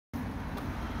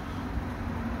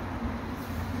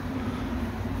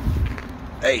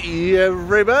Hey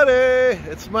everybody,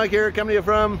 it's Mike here coming to you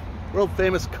from world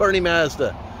famous Courtenay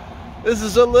Mazda. This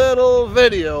is a little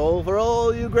video for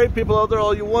all you great people out there,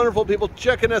 all you wonderful people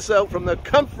checking us out from the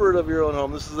comfort of your own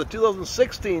home. This is the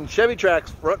 2016 Chevy Trax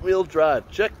front wheel drive.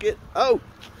 Check it out.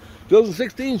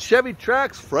 2016 Chevy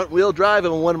Trax front wheel drive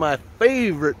in one of my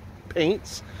favorite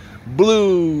paints,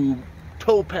 blue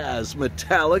topaz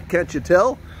metallic, can't you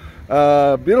tell?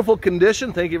 Beautiful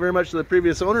condition. Thank you very much to the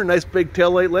previous owner. Nice big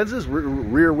taillight lenses,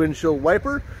 rear windshield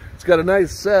wiper. It's got a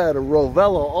nice set of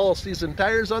Rovello all-season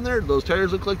tires on there. Those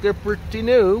tires look like they're pretty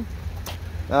new.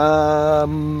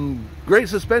 Great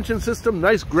suspension system,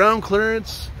 nice ground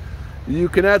clearance. You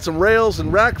can add some rails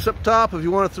and racks up top if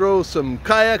you want to throw some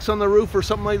kayaks on the roof or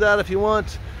something like that if you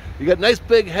want. You got nice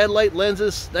big headlight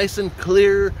lenses, nice and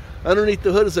clear. Underneath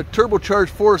the hood is a turbocharged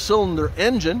 4-cylinder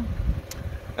engine.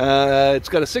 It's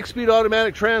got a 6-speed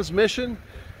automatic transmission,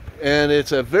 and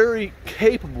it's a very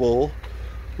capable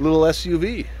little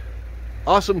SUV.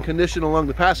 Awesome condition along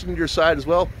the passenger side as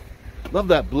well. Love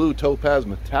that blue topaz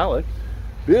metallic.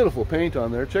 Beautiful paint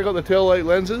on there. Check out the taillight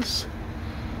lenses.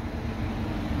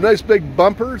 Nice big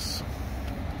bumpers.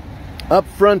 Up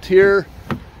front here,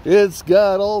 it's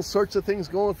got all sorts of things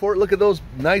going for it. Look at those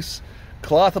nice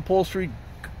cloth upholstery.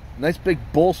 Nice big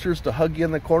bolsters to hug you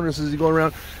in the corners as you go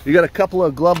around. You got a couple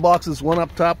of glove boxes, one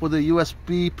up top with a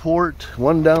USB port,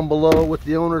 one down below with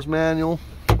the owner's manual.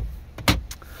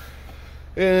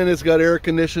 And it's got air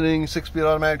conditioning, 6-speed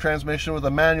automatic transmission with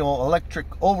a manual electric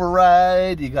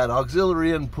override. You got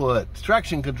auxiliary input,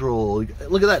 traction control.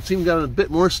 Look at that, it's even got a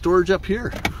bit more storage up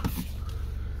here.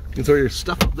 You can throw your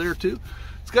stuff up there too.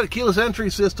 It's got a keyless entry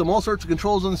system, all sorts of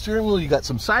controls on the steering wheel. You got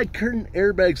some side curtain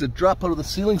airbags that drop out of the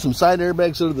ceiling, some side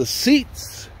airbags out of the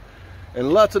seats,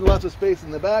 and lots of space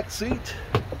in the back seat.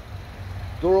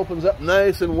 Door opens up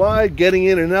nice and wide. Getting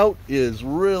in and out is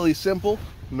really simple.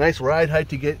 Nice ride height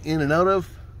to get in and out of.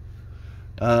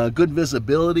 Good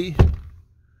visibility.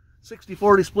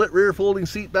 60/40 split rear folding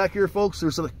seat back here, folks.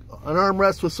 There's an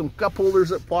armrest with some cup holders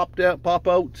that pop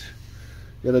out.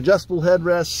 Got adjustable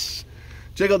headrests.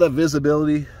 Check out that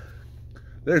visibility.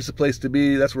 There's the place to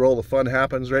be. That's where all the fun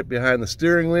happens, right behind the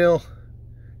steering wheel.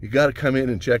 You got to come in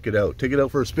and check it out. Take it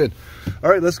out for a spin. All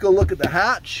right, let's go look at the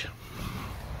hatch.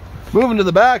 Moving to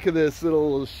the back of this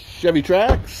little Chevy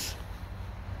Trax.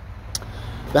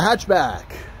 The hatchback.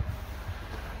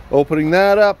 Opening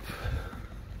that up.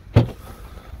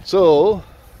 So,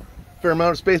 fair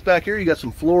amount of space back here. You got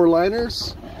some floor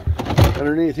liners.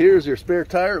 Underneath here is your spare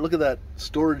tire. Look at that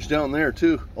storage down there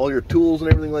too. All your tools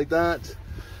and everything like that.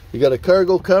 You got a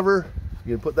cargo cover.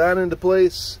 You can put that into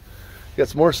place. You got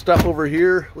some more stuff over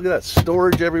here. Look at that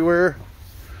storage everywhere.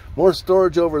 More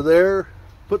storage over there.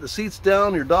 Put the seats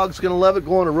down. Your dog's gonna love it.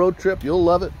 Go on a road trip, you'll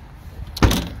love it.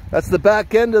 That's the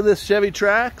back end of this Chevy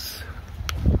Trax.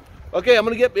 Okay, I'm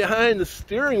gonna get behind the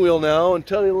steering wheel now and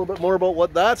tell you a little bit more about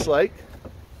what that's like.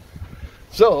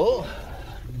 So,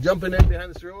 jumping in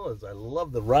behind the steering wheel is I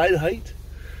love the ride height.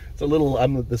 It's a little,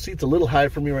 the seat's a little high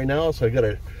for me right now, so I got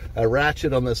a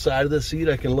ratchet on the side of the seat.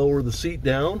 I can lower the seat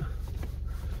down.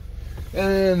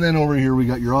 And then over here we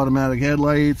got your automatic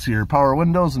headlights, your power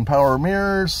windows and power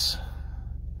mirrors.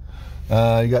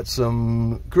 You got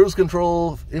some cruise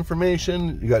control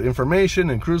information. You got information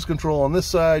and cruise control on this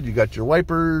side. You got your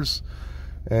wipers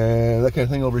and that kind of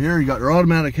thing over here. You got your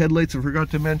automatic headlights, I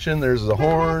forgot to mention. There's the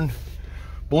horn.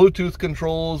 Bluetooth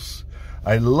controls.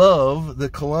 I love the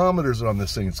kilometers on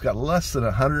this thing. It's got less than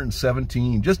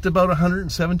 117, just about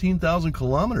 117,000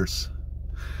 kilometers.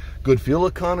 Good fuel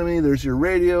economy. There's your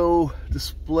radio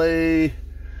display,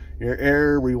 your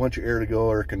air, where you want your air to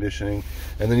go, air conditioning.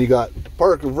 And then you got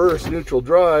park, reverse, neutral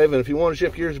drive. And if you want to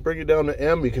shift gears, bring it down to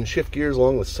M, you can shift gears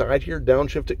along the side here,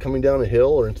 downshift it coming down a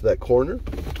hill or into that corner.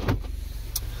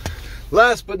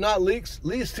 Last but not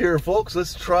least here, folks,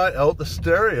 let's try out the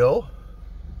stereo.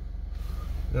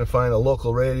 Gonna find a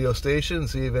local radio station,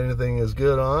 see if anything is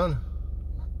good on.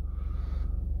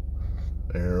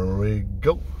 There we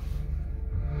go.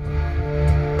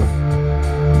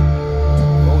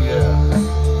 Oh yeah.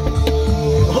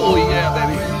 Oh yeah,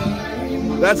 baby.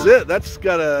 That's it. That's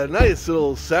got a nice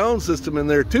little sound system in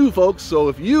there too, folks. So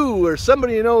if you or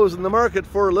somebody you know is in the market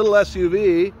for a little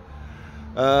SUV,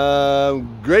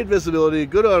 great visibility,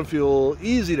 good on fuel,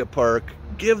 easy to park,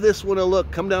 give this one a look.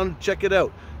 Come down and check it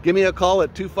out. Give me a call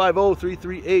at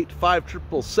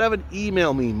 250-338-5777.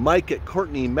 Email me,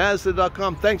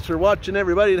 Mike@CourtenayMazda.com. Thanks for watching,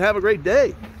 everybody, and have a great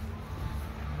day.